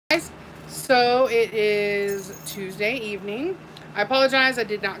So it is Tuesday evening. I apologize, I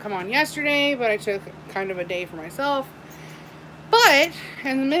did not come on yesterday, but I took kind of a day for myself. But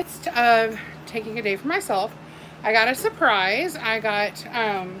in the midst of taking a day for myself, I got a surprise. I got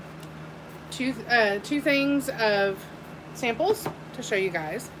two things of samples to show you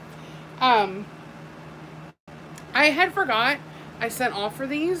guys. I had forgot I sent off for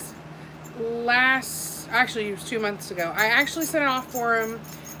these actually it was 2 months ago. I actually sent it off for them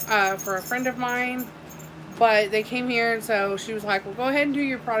for a friend of mine, but they came here, and so she was like, well, go ahead and do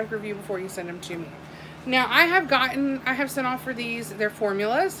your product review before you send them to me. Now, I have sent off for these, their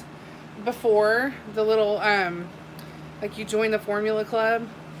formulas before, the little, like you join the formula club.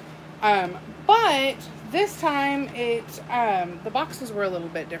 But this time the boxes were a little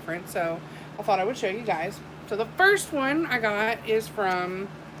bit different, so I thought I would show you guys. So the first one I got is from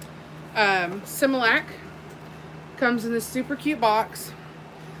Similac. Comes in this super cute box.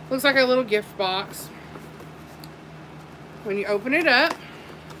 Looks like a little gift box. When you open it up,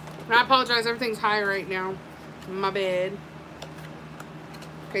 and I apologize, everything's high right now. My bad.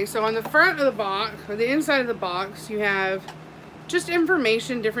 Okay, so on the front of the box, or the inside of the box, you have just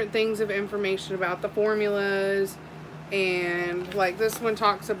information, different things of information about the formulas. And like this one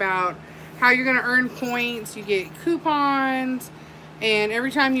talks about how you're going to earn points. You get coupons, and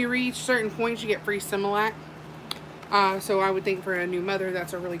every time you reach certain points, you get free Similac. So I would think for a new mother,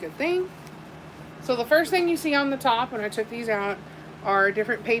 that's a really good thing. So the first thing you see on the top when I took these out are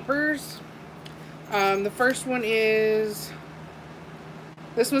different papers. The first one is,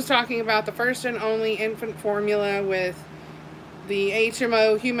 this one's talking about the first and only infant formula with the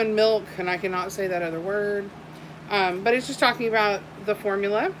HMO human milk, and I cannot say that other word. But it's just talking about the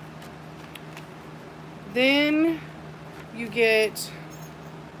formula. Then you get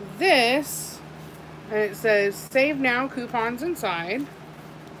this, and it says Save Now coupons inside.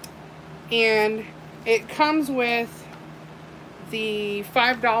 And it comes with the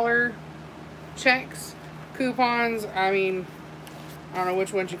 $5 checks, coupons. I mean, I don't know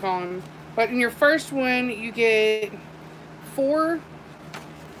which ones you call them. But in your first one, you get 4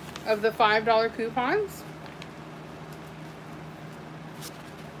 of the $5 coupons.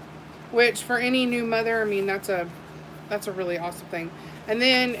 Which for any new mother, I mean, that's a really awesome thing. And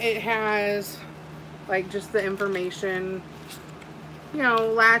then it has like just the information, you know,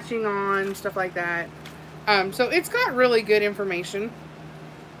 latching on, stuff like that. So it's got really good information,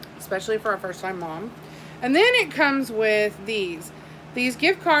 especially for a first-time mom. And then it comes with these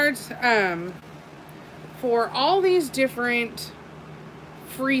gift cards for all these different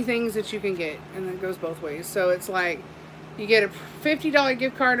free things that you can get, and it goes both ways. So it's like you get a $50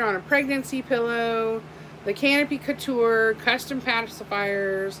 gift card on a pregnancy pillow, the Canopy Couture custom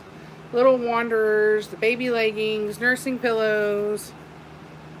pacifiers, Little Wanderers, the baby leggings, nursing pillows.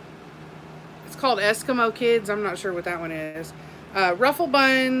 It's called Eskimo Kids. I'm not sure what that one is. Ruffle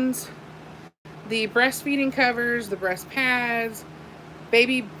buns, the breastfeeding covers, the breast pads,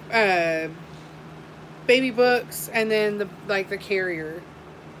 baby books, and then the carrier.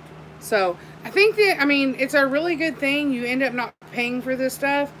 So I think that, I mean, it's a really good thing. You end up not paying for this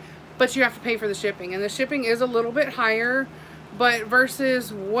stuff, but you have to pay for the shipping, and the shipping is a little bit higher, but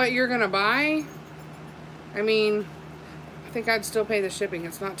versus what you're gonna buy, I mean, I think I'd still pay the shipping.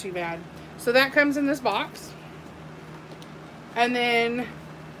 It's not too bad. So that comes in this box. And then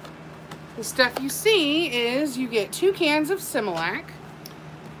the stuff you see is you get 2 cans of Similac.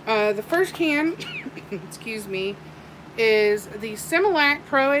 The first can, excuse me, is the Similac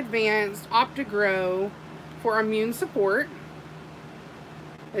Pro Advanced Opti-Grow for immune support.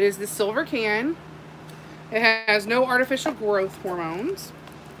 It is the silver can. It has no artificial growth hormones.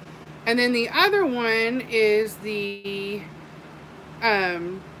 And then the other one is the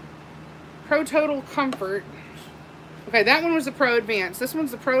Pro Total Comfort. Okay, that one was the Pro Advanced. This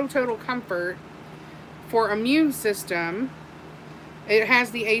one's the Pro Total Comfort for immune system. It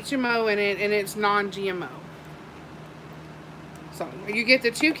has the HMO in it, and it's non-GMO. So you get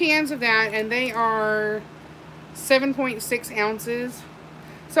the 2 cans of that, and they are 7.6 ounces.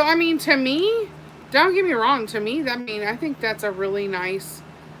 So I mean, to me, don't get me wrong, to me, I mean, I think that's a really nice,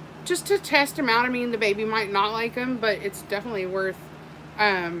 just to test them out. I mean, the baby might not like them, but it's definitely worth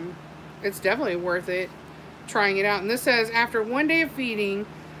it trying it out. And this says, after 1 day of feeding,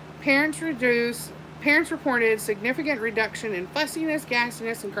 parents reported significant reduction in fussiness,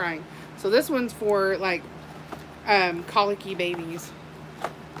 gassiness, and crying. So this one's for like colicky babies.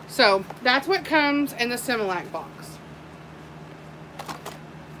 So that's what comes in the Similac box.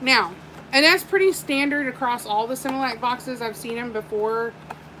 Now, and that's pretty standard across all the Similac boxes. I've seen them before.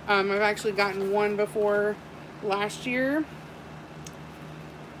 I've actually gotten one before last year.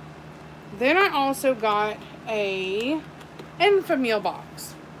 Then I also got a Enfamil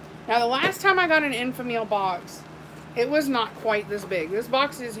box. Now, the last time I got an Enfamil box, it was not quite this big. This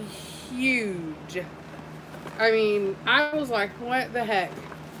box is huge. I mean, I was like, what the heck?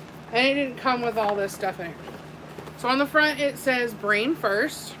 And it didn't come with all this stuff in it. So on the front, it says Brain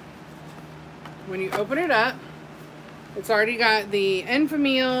First. When you open it up, it's already got the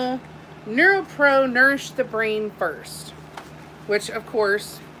Enfamil NeuroPro Nourish the Brain First. Which, of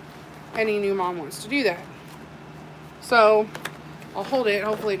course, any new mom wants to do that. So, I'll hold it.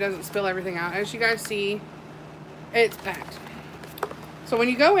 Hopefully it doesn't spill everything out. As you guys see, it's packed. So when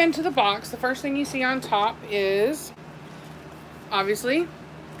you go into the box, the first thing you see on top is, obviously,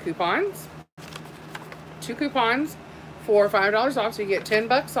 coupons. 2 coupons for $5 off. So you get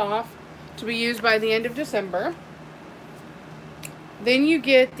 $10 off to be used by the end of December. Then you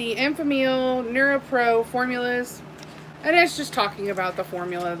get the Enfamil NeuroPro formulas. And it's just talking about the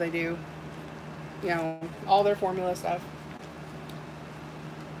formula they do. You know, all their formula stuff.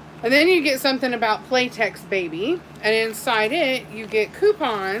 And then you get something about Playtex Baby. And inside it, you get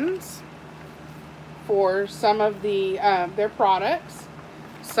coupons for some of the their products.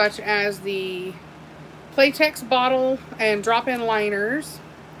 Such as the Playtex bottle and drop-in liners.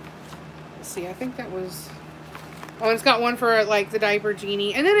 Let's see, I think that was... Oh, it's got one for, like, the Diaper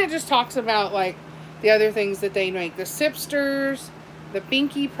Genie. And then it just talks about, like, the other things that they make. The Sipsters, the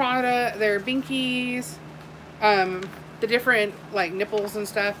Binky product, their Binkies, the different, like, nipples and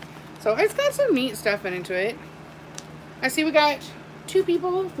stuff. So it's got some neat stuff into it. I see we got 2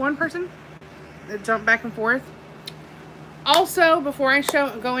 people, 1 person that jump back and forth. Also, before I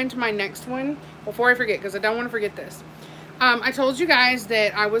go into my next one, before I forget, because I don't want to forget this. I told you guys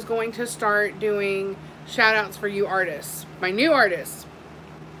that I was going to start doing shout outs for you artists. My new artists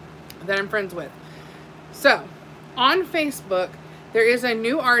that I'm friends with. So, on Facebook, there is a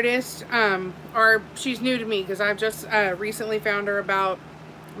new artist, or she's new to me because I've just recently found her about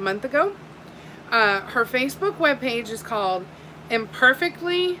a month ago. Her Facebook webpage is called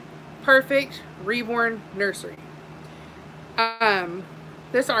Imperfectly Perfect Reborn Nursery.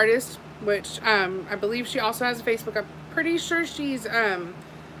 This artist, which I believe she also has a Facebook, I'm pretty sure she's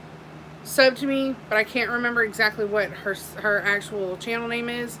subbed to me, but I can't remember exactly what her actual channel name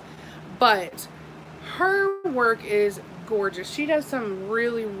is. But her work is gorgeous. She does some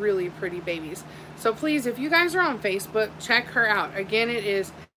really, really pretty babies. So please, if you guys are on Facebook, check her out. Again, it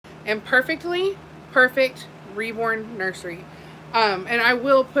is Imperfectly Perfect Reborn Nursery. And I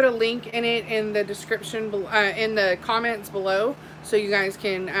will put a link in it in the description, in the comments below, so you guys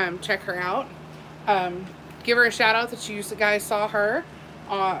can check her out. Give her a shout out that you guys saw her.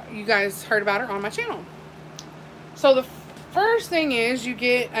 You guys heard about her on my channel. So the first thing is you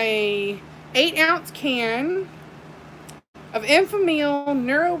get a 8-ounce can of Enfamil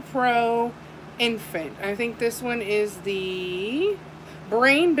NeuroPro Infant. I think this one is the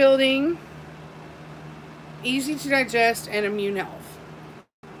brain building, easy to digest, and immune health.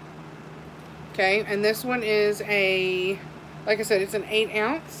 Okay, and this one is a, like I said, it's an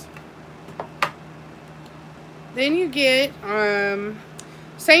 8-ounce. Then you get,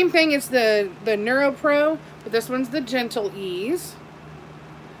 same thing, it's the NeuroPro, but this one's the Gentle Ease.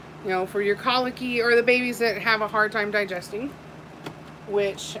 You know, for your colicky or the babies that have a hard time digesting,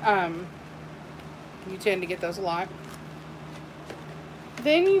 which you tend to get those a lot.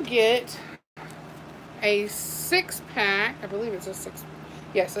 Then you get a 6-pack, I believe it's a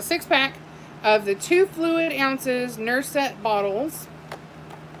 6-pack of the 2 fluid ounces Nurset bottles.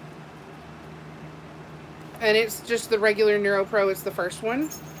 And it's just the regular NeuroPro, it's the first one.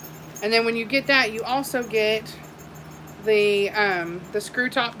 And then when you get that, you also get the screw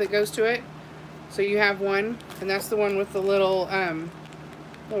top that goes to it. So you have one, and that's the one with the little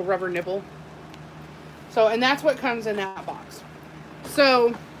rubber nipple. So, and that's what comes in that box.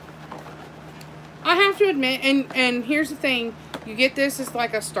 So I have to admit, and here's the thing, you get this as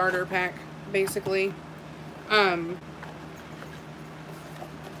like a starter pack, basically,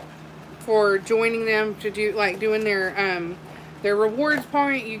 for joining them to do, like, doing their rewards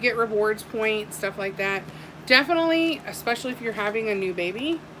point. You get rewards points, stuff like that. Definitely, especially if you're having a new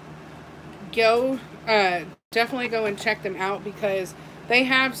baby, definitely go and check them out because they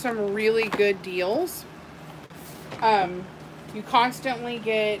have some really good deals. You constantly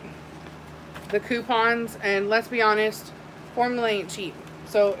get the coupons, and let's be honest, formula ain't cheap.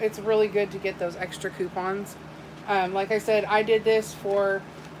 So it's really good to get those extra coupons. Like I said, I did this for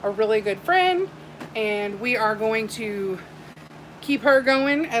a really good friend, and we are going to keep her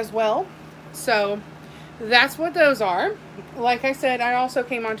going as well. So that's what those are. Like I said, I also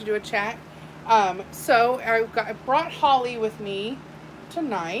came on to do a chat. So I brought Holly with me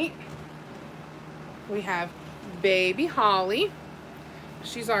tonight. We have baby Holly.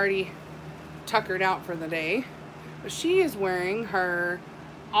 She's already tuckered out for the day. But she is wearing her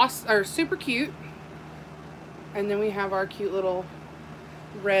super cute. And then we have our cute little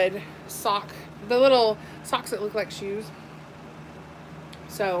red sock. The little socks that look like shoes.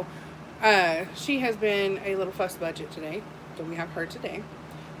 So she has been a little fuss budget today. So we have her today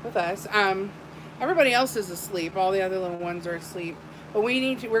with us. Everybody else is asleep. All the other little ones are asleep. But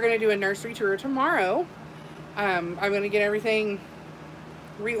we're going to do a nursery tour tomorrow. I'm going to get everything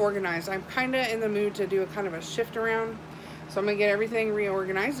reorganized. I'm kind of in the mood to do a kind of a shift around. So I'm going to get everything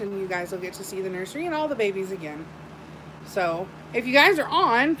reorganized, and you guys will get to see the nursery and all the babies again. So if you guys are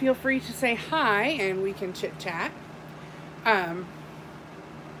on, feel free to say hi and we can chit chat.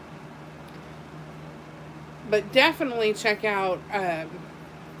 But definitely check out her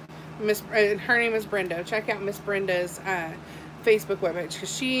name is Brenda. Check out Miss Brenda's Facebook webpage,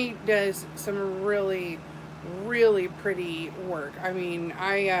 because she does some really, really pretty work. I mean,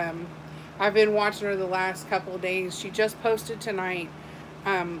 I've been watching her the last couple of days. She just posted tonight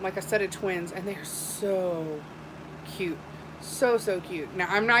like a set of twins, and they're so cute. So cute. Now,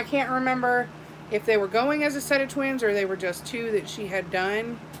 I can't remember if they were going as a set of twins or they were just two that she had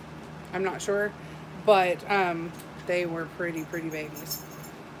done. I'm not sure. But they were pretty babies.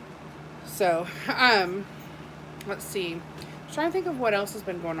 So, let's see. I'm trying to think of what else has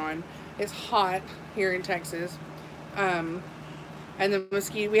been going on. It's hot here in Texas. And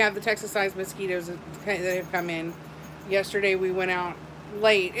the we have the Texas-sized mosquitoes that have come in. Yesterday we went out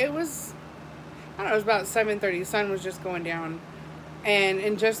late. It was, I don't know, it was about 7:30. The sun was just going down. And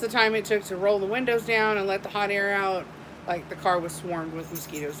in just the time it took to roll the windows down and let the hot air out, like, the car was swarmed with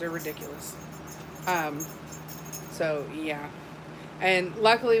mosquitoes. They're ridiculous. So yeah. And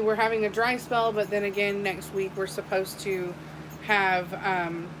luckily we're having a dry spell, but then again next week we're supposed to have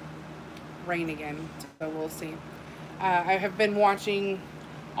rain again. So we'll see. I have been watching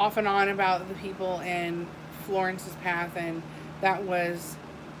off and on about the people in Florence's path, and that was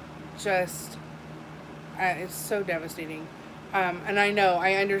just it's so devastating. And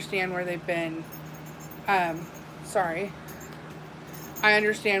I understand where they've been. Sorry. I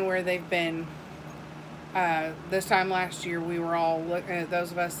understand where they've been. This time last year, we were all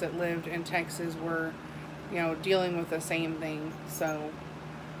those of us that lived in Texas were, dealing with the same thing. So,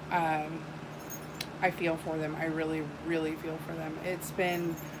 I feel for them. I really, really feel for them. It's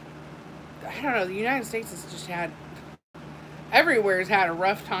been, I don't know, the United States has just everywhere's had a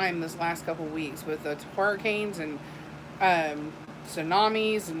rough time this last couple of weeks with the hurricanes and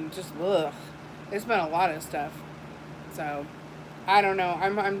tsunamis and just, ugh. It's been a lot of stuff. So, I don't know.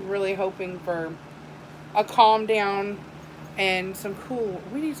 I'm really hoping for a calm down and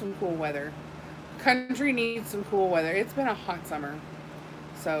we need some cool weather. Country needs some cool weather. It's been a hot summer.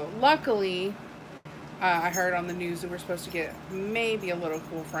 So, luckily, I heard on the news that we're supposed to get maybe a little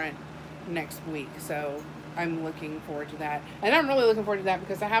cool front next week. So, I'm looking forward to that. And I'm really looking forward to that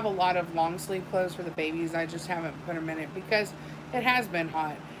because I have a lot of long sleeve clothes for the babies. I just haven't put them in it because it has been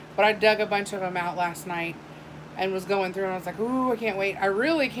hot. But I dug a bunch of them out last night and was going through and I was like, ooh, I can't wait. I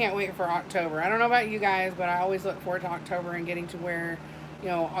really can't wait for October. I don't know about you guys, but I always look forward to October and getting to wear,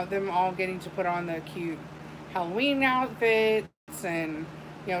 them all getting to put on the cute Halloween outfits and,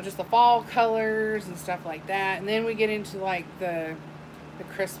 just the fall colors and stuff like that. And then we get into like the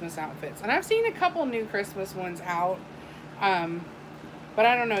Christmas outfits. And I've seen a couple new Christmas ones out. But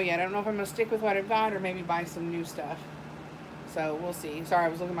I don't know yet. I don't know if I'm going to stick with what I've got or maybe buy some new stuff. So we'll see. Sorry, I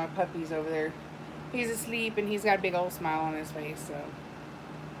was looking at my puppies over there. He's asleep and he's got a big old smile on his face. So,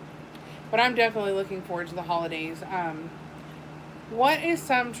 but I'm definitely looking forward to the holidays. What is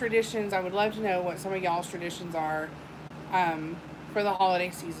some traditions? I would love to know what some of y'all's traditions are for the holiday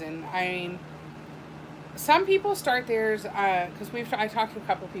season. I mean, some people start theirs because I talked to a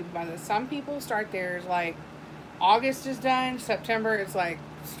couple of people about this. Some people start theirs like August is done, September it's like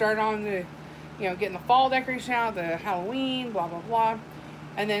start on the getting the fall decoration out, the Halloween, blah, blah, blah.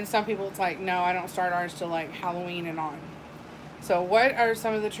 And then some people, it's like, no, I don't start ours till like Halloween and on. So what are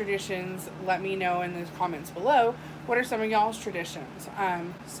some of the traditions? Let me know in the comments below. What are some of y'all's traditions?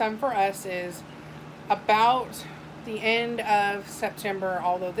 Some for us is about the end of September,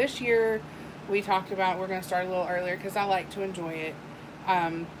 although this year we talked about we're going to start a little earlier because I like to enjoy it.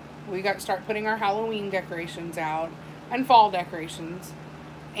 We got to start putting our Halloween decorations out and fall decorations.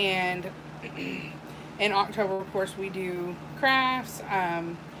 And in October, of course, we do crafts.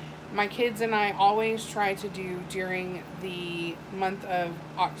 My kids and I always try to do during the month of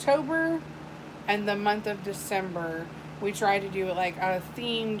October and the month of December, we try to do like a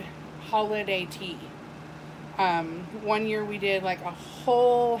themed holiday tea. One year we did like a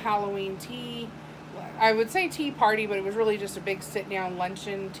whole Halloween tea I would say tea party, but it was really just a big sit down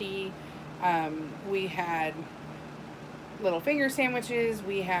luncheon tea. We had little finger sandwiches.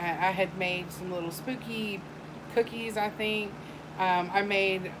 I had made some little spooky cookies, I think. I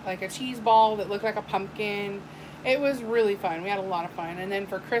made like a cheese ball that looked like a pumpkin. It was really fun. We had a lot of fun. And then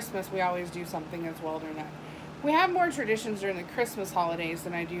for Christmas, we always do something as well during that. We have more traditions during the Christmas holidays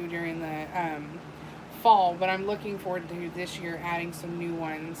than I do during the fall, but I'm looking forward to this year adding some new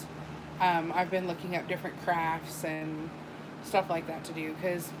ones. I've been looking up different crafts and stuff like that to do,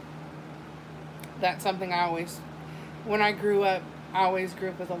 because that's something when I grew up, I always grew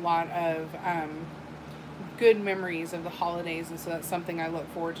up with a lot of good memories of the holidays, and so that's something I look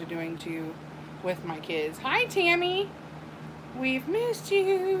forward to doing too with my kids. Hi, Tammy. We've missed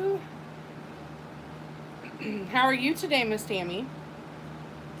you. How are you today, Miss Tammy?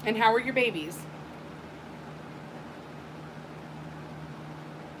 And how are your babies?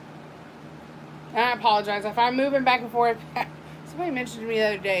 I apologize if I'm moving back and forth. Somebody mentioned to me the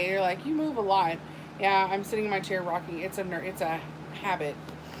other day, they're like, you move a lot. Yeah, I'm sitting in my chair rocking. It's a habit.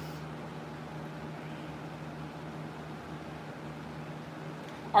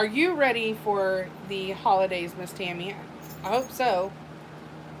 Are you ready for the holidays, Miss Tammy? I hope so.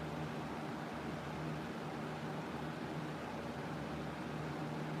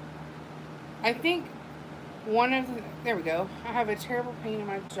 I think there we go. I have a terrible pain in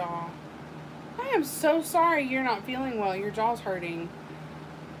my jaw. I am so sorry you're not feeling well. Your jaw's hurting.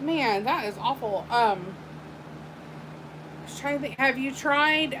 Man, that is awful. I was trying to think. Have you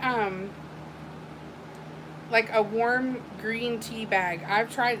tried like a warm green tea bag?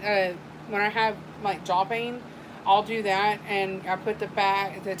 I've tried when I have like jaw pain, I'll do that, and I put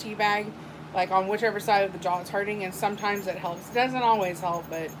the tea bag like on whichever side of the jaw it's hurting, and sometimes it helps. It doesn't always help,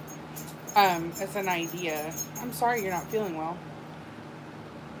 but it's an idea. I'm sorry you're not feeling well.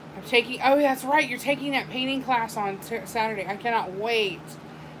 Oh, that's right, you're taking that painting class on Saturday. I cannot wait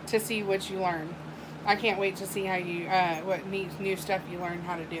to see what you learn. I can't wait to see how you, what new stuff you learn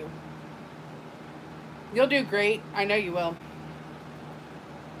how to do. You'll do great. I know you will.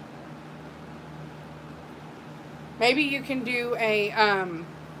 Maybe you can do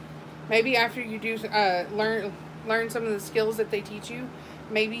maybe after you do, learn some of the skills that they teach you,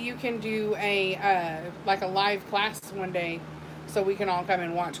 maybe you can do like a live class one day, so we can all come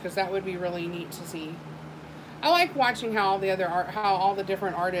and watch, because that would be really neat to see. I like watching how all the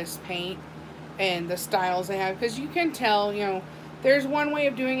different artists paint and the styles they have, because you can tell, there's one way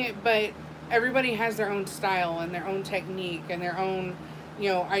of doing it, but everybody has their own style and their own technique and their own,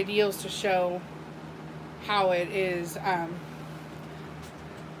 ideals to show how it is.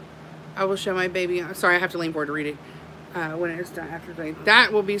 I will show my baby. Sorry, I have to lean forward to read it when it's done after today.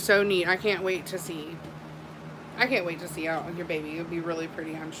 That will be so neat. I can't wait to see. Your baby. It'll be really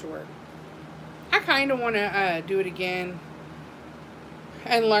pretty, I'm sure. I kind of want to do it again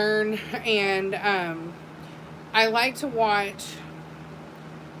and learn. And I like to watch.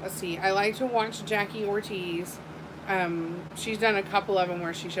 Let's see. I like to watch Jackie Ortiz. She's done a couple of them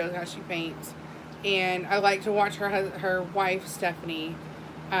where she shows how she paints. And I like to watch her wife, Stephanie.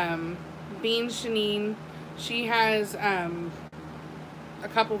 Bean Shanine. She has a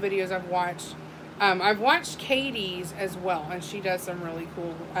couple videos I've watched. I've watched Katie's as well, and she does some really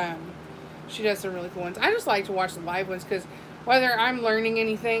cool. Ones. I just like to watch the live ones, because whether I'm learning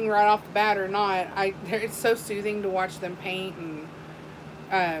anything right off the bat or not, it's so soothing to watch them paint.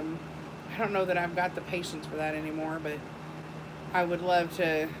 And I don't know that I've got the patience for that anymore, but I would love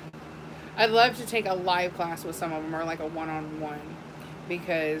to. I'd love to take a live class with some of them, or like a one-on-one,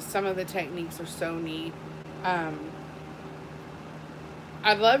 because some of the techniques are so neat. I'd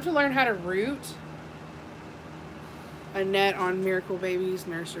love to learn how to root. Annette on Miracle Babies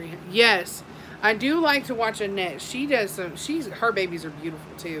Nursery. Yes, I do like to watch Annette. She does her babies are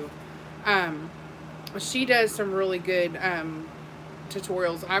beautiful too. She does some really good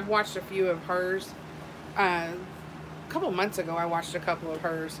tutorials. I've watched a few of hers. A couple of months ago, I watched a couple of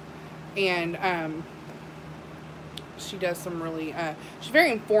hers, and she does some really. She's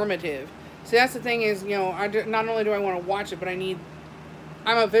very informative. So that's the thing is, not only do I want to watch it, but I'm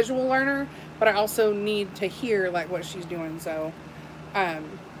a visual learner, but I also need to hear like what she's doing. So,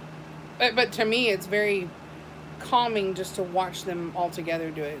 but to me, it's very calming just to watch them all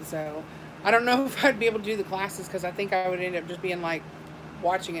together do it. So I don't know if I'd be able to do the classes, because I think I would end up just being like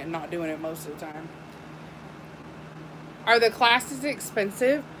watching it and not doing it most of the time. Are the classes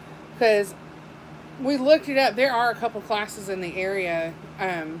expensive? Because we looked it up. There are a couple classes in the area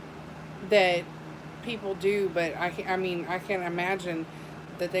that people do, but I can't imagine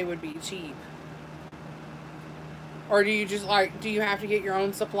that they would be cheap. Or do you have to get your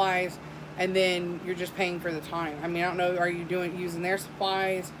own supplies and then you're just paying for the time. I mean, I don't know, are you using their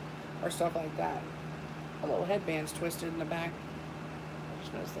supplies or stuff like that? A little headband's twisted in the back. I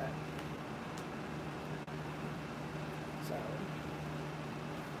just noticed that. So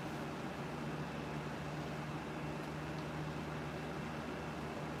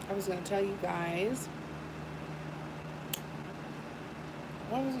I was going to tell you guys.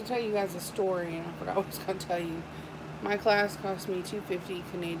 I was going to tell you guys a story, and I forgot what I was going to tell you. My class cost me $250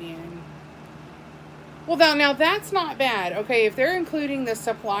 Canadian. Well, now that's not bad. Okay, if they're including the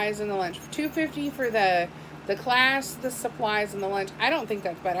supplies and the lunch, $250 for the class, the supplies, and the lunch, I don't think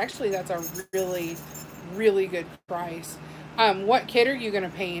that's bad. Actually, that's a really, really good price. What kit are you going to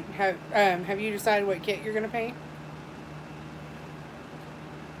paint? Have you decided what kit you're going to paint?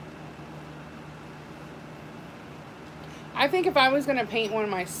 I think if I was going to paint one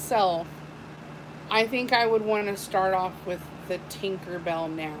myself, I think I would want to start off with the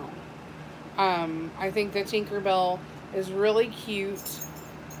Tinkerbell now. I think the Tinkerbell is really cute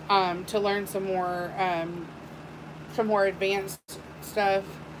to learn some more advanced stuff.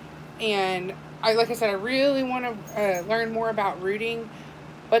 And like I said, I really want to learn more about rooting.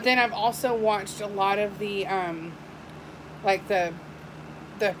 But then I've also watched a lot of the like the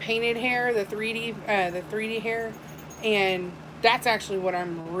painted hair, the 3D hair, and that's actually what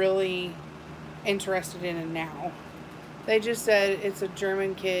I'm really interested in now. They just said it's a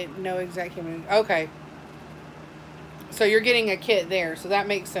German kit, no exact human. Okay. So you're getting a kit there, so that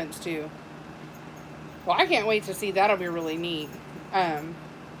makes sense too. Well, I can't wait to see. That'll be really neat. To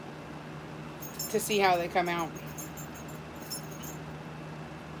see how they come out.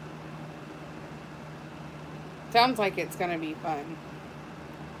 Sounds like it's going to be fun.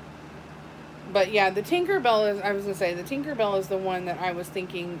 But yeah, the Tinkerbell is, I was going to say, the Tinkerbell is the one that I was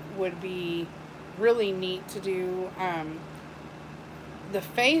thinking would be really neat to do. The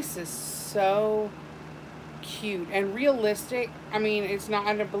face is so cute and realistic. I mean, it's not,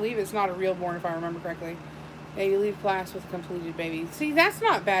 I believe it's not a real-born, if I remember correctly. Yeah, you leave class with a completed baby. See, that's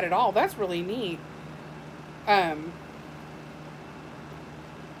not bad at all. That's really neat. Not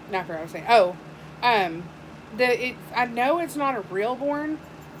for what I was saying. Oh, I know it's not a real-born,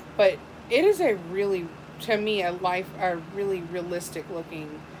 but it is a really, to me, a really realistic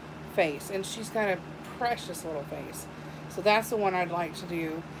looking face. And she's got a precious little face. So that's the one I'd like to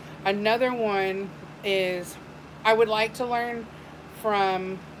do. Another one is, I would like to learn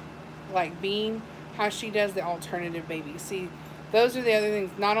from, like, Bean, how she does the alternative baby. See, those are the other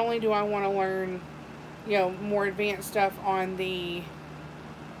things. Not only do I want to learn, you know, more advanced stuff on the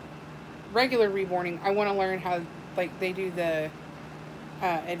regular reborning, I want to learn how, like, they do the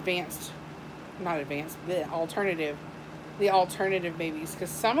alternative babies. Because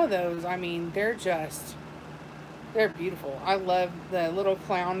some of those, I mean, they're beautiful. I love the little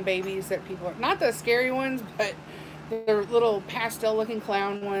clown babies that people are, not the scary ones, but the little pastel looking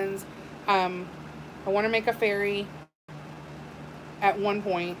clown ones. I want to make a fairy at one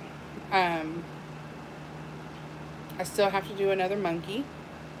point. I still have to do another monkey,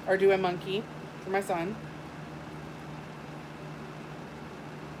 or do a monkey for my son.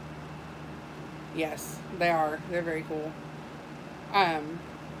 Yes, they are. They're very cool.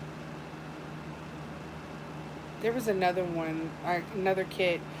 There was another one, another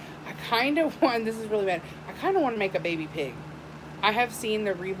kit. I kind of want, this is really bad, I kind of want to make a baby pig. I have seen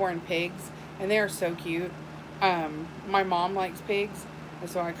the reborn pigs, and they are so cute. My mom likes pigs, and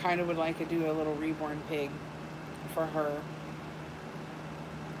so I kind of would like to do a little reborn pig for her.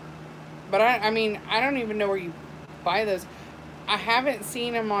 But I mean, I don't even know where you buy those. I haven't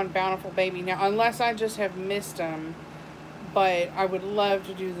seen them on Bountiful Baby now, unless I just have missed them. But I would love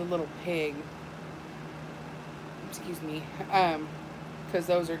to do the little pig. Excuse me. Because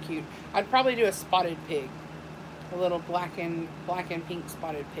those are cute. I'd probably do a spotted pig. A little black and pink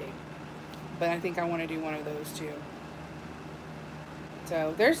spotted pig. But I think I want to do one of those too.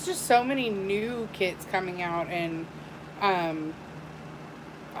 So there's just so many new kits coming out, and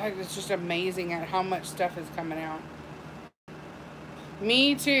it's just amazing at how much stuff is coming out.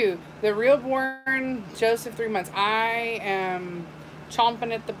 Me too. The Realborn Joseph 3 months. I am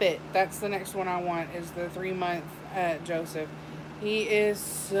chomping at the bit. That's the next one I want, is the 3-month Joseph. He is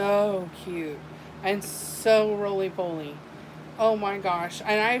so cute and so roly-poly. Oh my gosh.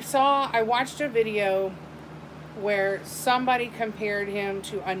 And I watched a video where somebody compared him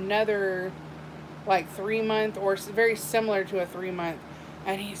to another, like, 3-month, or very similar to a 3-month.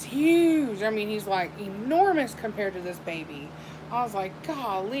 And he's huge. I mean, he's like enormous compared to this baby. I was like,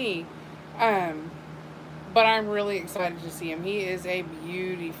 golly. But I'm really excited to see him. He is a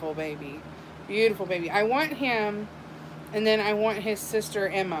beautiful baby. Beautiful baby. I want him, and then I want his sister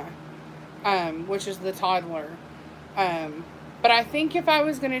Emma. which is the toddler. But I think if I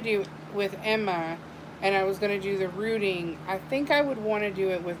was going to do with Emma and I was going to do the rooting, I think I would want to do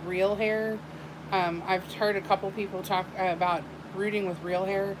it with real hair. I've heard a couple people talk about rooting with real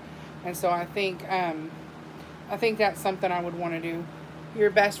hair, and so I think that's something I would want to do. Your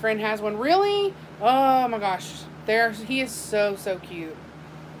best friend has one. Really? Oh my gosh. He is so cute.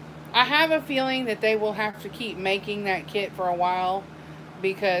 I have a feeling that they will have to keep making that kit for a while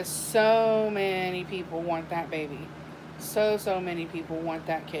because so many people want that baby. So many people want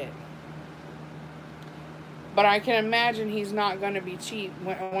that kit. But I can imagine he's not going to be cheap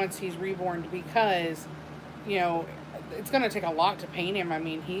once he's reborn because, you know, it's going to take a lot to paint him. I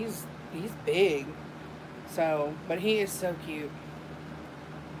mean, he's big. So, but he is so cute.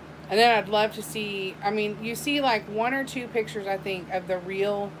 And then I'd love to see, I mean, you see like 1 or 2 pictures, I think, of the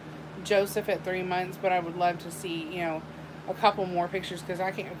real Joseph at 3 months, but I would love to see, you know, a couple more pictures because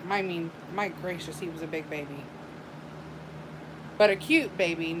my gracious, he was a big baby. But a cute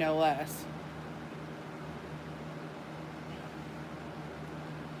baby, no less.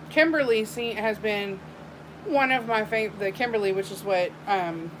 Kimberly has been one of my favorite, the Kimberly, which is what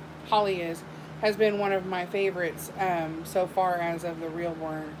Holly is, has been one of my favorites so far as of the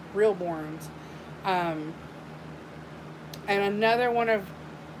realborns. And another one of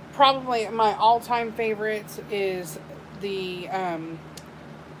probably my all-time favorites is the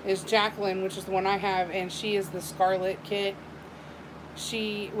is Jacqueline, which is the one I have, and she is the Scarlet kit.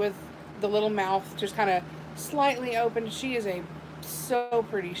 She, with the little mouth just kind of slightly open, she is so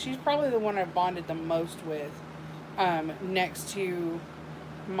pretty. She's probably the one I've bonded the most with, next to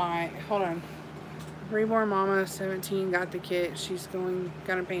my, hold on, Reborn Mama 17 got the kit. She's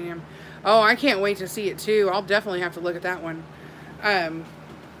gonna paint him. Oh, I can't wait to see it too. I'll definitely have to look at that one.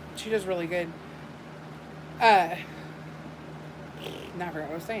 She does really good. Now I forgot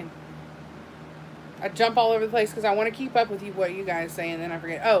what I was saying. I jump all over the place because I want to keep up with what you guys say, and then I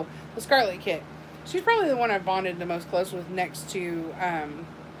forget. Oh, the Scarlet kit. She's probably the one I've bonded the most close with next to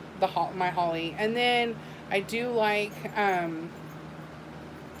my Holly. And then I do like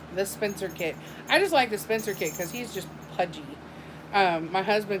the Spencer kit. I just like the Spencer kit because he's just pudgy. My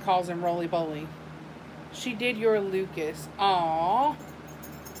husband calls him Roly Poly. She did your Lucas. Aww.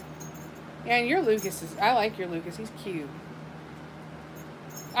 Yeah, and your Lucas is, I like your Lucas. He's cute.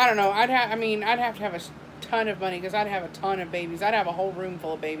 I don't know. I'd have to have a ton of money because I'd have a ton of babies. I'd have a whole room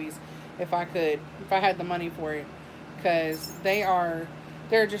full of babies if I could, if I had the money for it. Because there are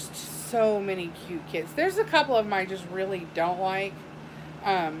just so many cute kids. There's a couple of them I just really don't like.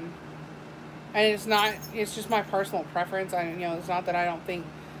 And it's just my personal preference. It's not that I don't think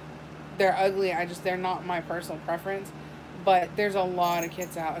they're ugly. They're not my personal preference. But there's a lot of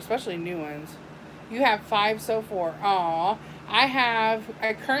kids out, especially new ones. You have 5 so far. Aw.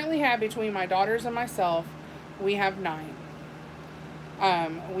 I currently have, between my daughters and myself, we have 9.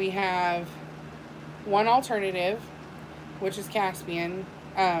 We have 1 alternative, which is Caspian,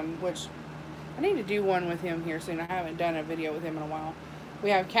 which I need to do one with him here soon. I haven't done a video with him in a while. We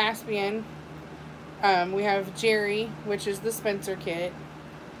have Caspian. We have Jerry, which is the Spencer kit.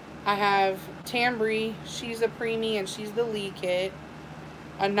 I have Tambry. She's a preemie and she's the Lee kit.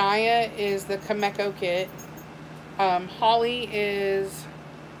 Anaya is the Kameko kit. Holly is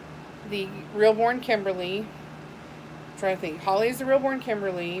the Realborn Kimberly. I'm trying to think. Holly is the Realborn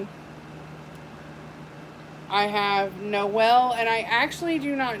Kimberly. I have Noelle, and I actually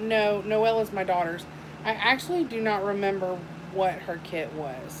do not know. Noelle is my daughter's. I actually do not remember what her kit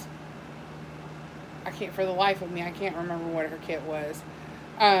was. For the life of me, I can't remember what her kit was.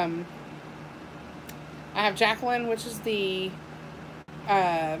 I have Jacqueline, which is the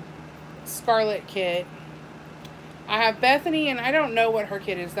Scarlet kit. I have Bethany, and I don't know what her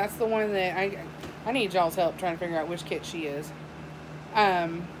kit is. That's the one that I need y'all's help trying to figure out which kit she is.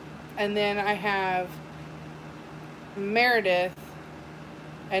 And then I have Meredith,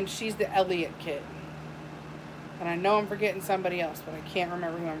 and she's the Elliot kit. And I know I'm forgetting somebody else, but I can't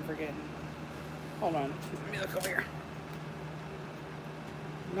remember who I'm forgetting. Hold on. Let me look over here.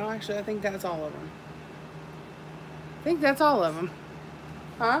 No, actually, I think that's all of them. I think that's all of them.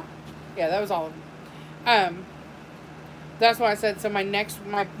 Huh? Yeah, that was all of them. That's why I said, so my next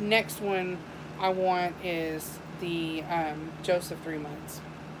one I want is the Joseph 3 months.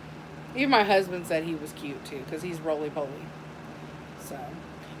 Even my husband said he was cute too, because he's roly poly. So,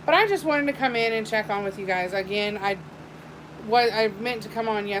 but I just wanted to come in and check on with you guys again. I meant to come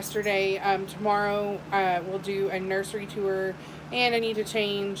on yesterday. Tomorrow we'll do a nursery tour, and I need to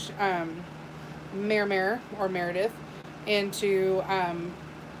change Meredith into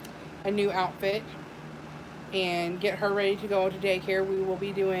a new outfit. and get her ready to go to daycare. We will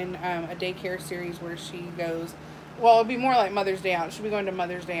be doing a daycare series where she goes, well, it'll be more like Mother's Day Out. She'll be going to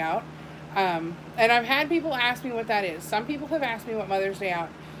Mother's Day Out. And I've had people ask me what that is. Some people have asked me what Mother's Day Out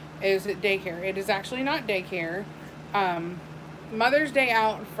is at daycare. It is actually not daycare. Mother's Day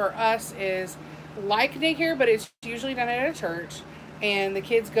Out for us is like daycare, but it's usually done at a church. And the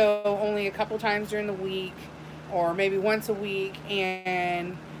kids go only a couple times during the week, or maybe once a week.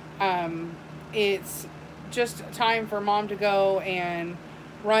 And it's just time for mom to go and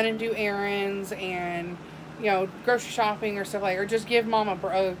run and do errands and, you know, grocery shopping or stuff like that, or just give mom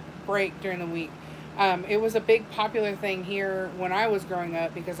a break during the week. It was a big popular thing here when I was growing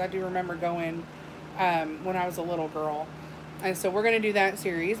up, because I do remember going when I was a little girl. And so we're going to do that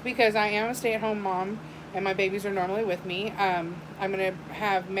series because I am a stay-at-home mom and my babies are normally with me. I'm going to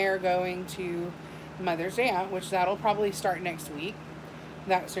have Mare going to Mother's Day Out, which that'll probably start next week.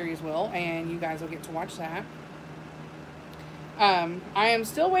 That series will, and you guys will get to watch that. I am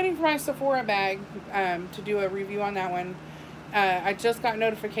still waiting for my Sephora bag to do a review on that one. I just got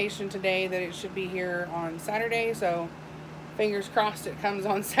notification today that it should be here on Saturday, so fingers crossed it comes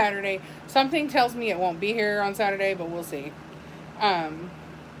on Saturday. Something tells me it won't be here on Saturday, but we'll see.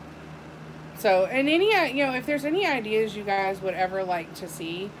 So, and any, you know, if there's any ideas you guys would ever like to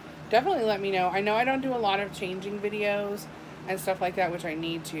see, definitely let me know. I know I don't do a lot of changing videos and stuff like that, which I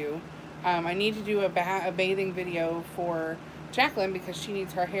need to. I need to do a bathing video for Jacqueline because she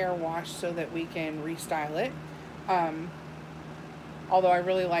needs her hair washed so that we can restyle it. Although I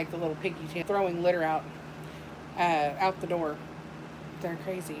really like the little piggy tail throwing litter out the door. They're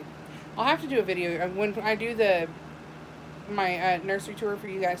crazy. I'll have to do a video when I do my nursery tour for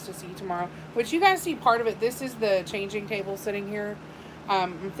you guys to see tomorrow, which you guys see part of it. This is the changing table sitting here.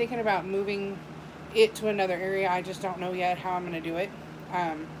 I'm thinking about moving it to another area. I just don't know yet how I'm going to do it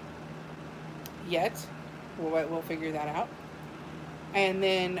yet. We'll figure that out. And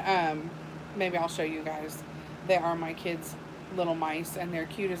then maybe I'll show you guys. They are my kids' little mice, and they're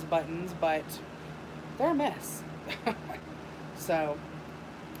cute as buttons, but they're a mess. So,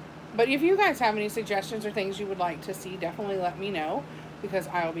 but if you guys have any suggestions or things you would like to see, definitely let me know, because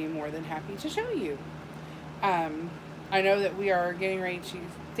I'll be more than happy to show you. I know that we are getting ready to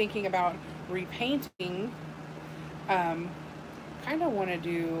thinking about repainting. Kind of want to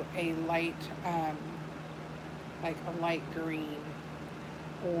do a light, like a light green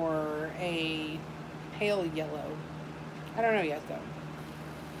or a pale yellow. I don't know yet though.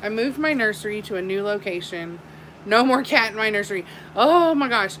 I moved my nursery to a new location. No more cat in my nursery. Oh my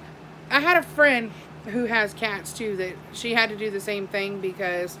gosh. I had a friend who has cats too that she had to do the same thing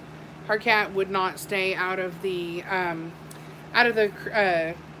because her cat would not stay out of the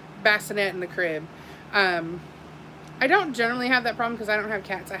bassinet in the crib. I don't generally have that problem because I don't have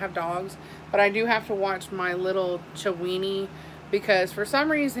cats, I have dogs, but I do have to watch my little Chiweenie because for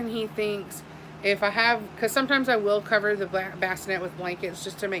some reason he thinks if I have, because sometimes I will cover the bassinet with blankets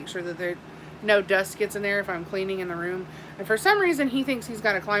just to make sure that there no dust gets in there if I'm cleaning in the room, and for some reason he thinks he's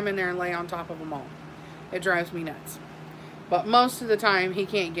got to climb in there and lay on top of them all. It drives me nuts, but most of the time he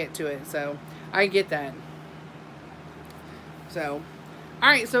can't get to it, so I get that. So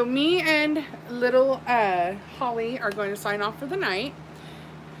alright, so me and little Holly are going to sign off for the night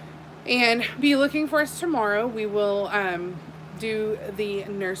and be looking for us tomorrow. We will do the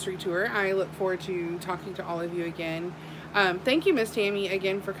nursery tour. I look forward to talking to all of you again. Thank you, Miss Tammy,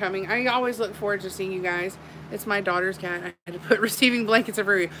 again for coming. I always look forward to seeing you guys. It's my daughter's cat. I had to put receiving blankets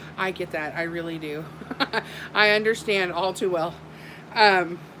everywhere. I get that. I really do. I understand all too well.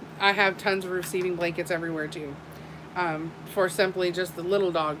 I have tons of receiving blankets everywhere too. For simply just the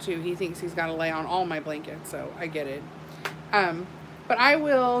little dog too. He thinks he's got to lay on all my blankets, so I get it. But I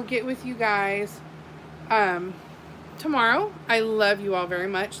will get with you guys tomorrow. I love you all very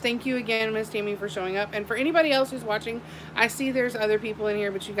much. Thank you again, Miss Tammy, for showing up. And for anybody else who's watching, I see there's other people in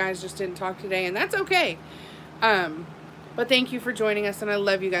here, but you guys just didn't talk today, and that's okay. But thank you for joining us, and I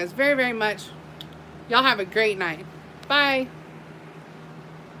love you guys very, very much. Y'all have a great night. Bye.